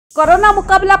Corona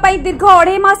मुकाबला पाई दीर्घ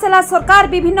 2.5 मास है सरकार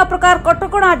विभिन्न प्रकार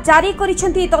कटकणा जारी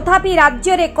करिसेंती। तथापि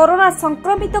राज्य में कोरोना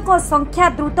संक्रमित संख्या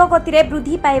द्रुत गति में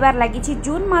वृद्धि पाइबार लगी।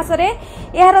 जून मासरे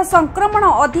यार संक्रमण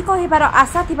अधिक होबार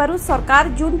आशा थिबारु सरकार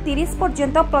जून 30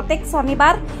 पर्यंत प्रत्येक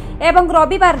शनिवार एवं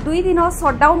रविवार 2 दिन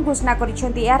सटडाउन घोषणा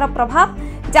करिसेंती। यार प्रभाव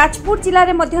जाजपुर जिले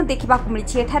में मध्य देखा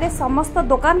मिली। एठारे समस्त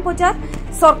दुकान बजार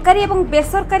सरकारी और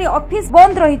बेसरकारी ऑफिस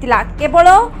बंद रही। केवल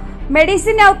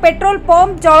मेडिसिन और पेट्रोल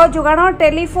पंप जल जोगाण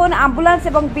टेलीफोन आंबुलांस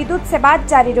और विद्युत सेवा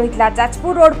जारी रही।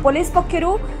 जाजपुर रोड पुलिस पक्षर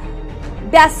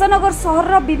व्यासनगर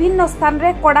सहर विभिन्न स्थान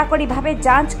में कड़ाकड़ी भाव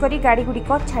जांच कर गाड़ी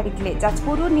गुड़िक छाड़ी।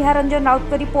 जाजपुर निहारंजन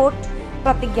राउत रिपोर्ट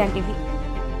प्रतिज्ञा टीवी।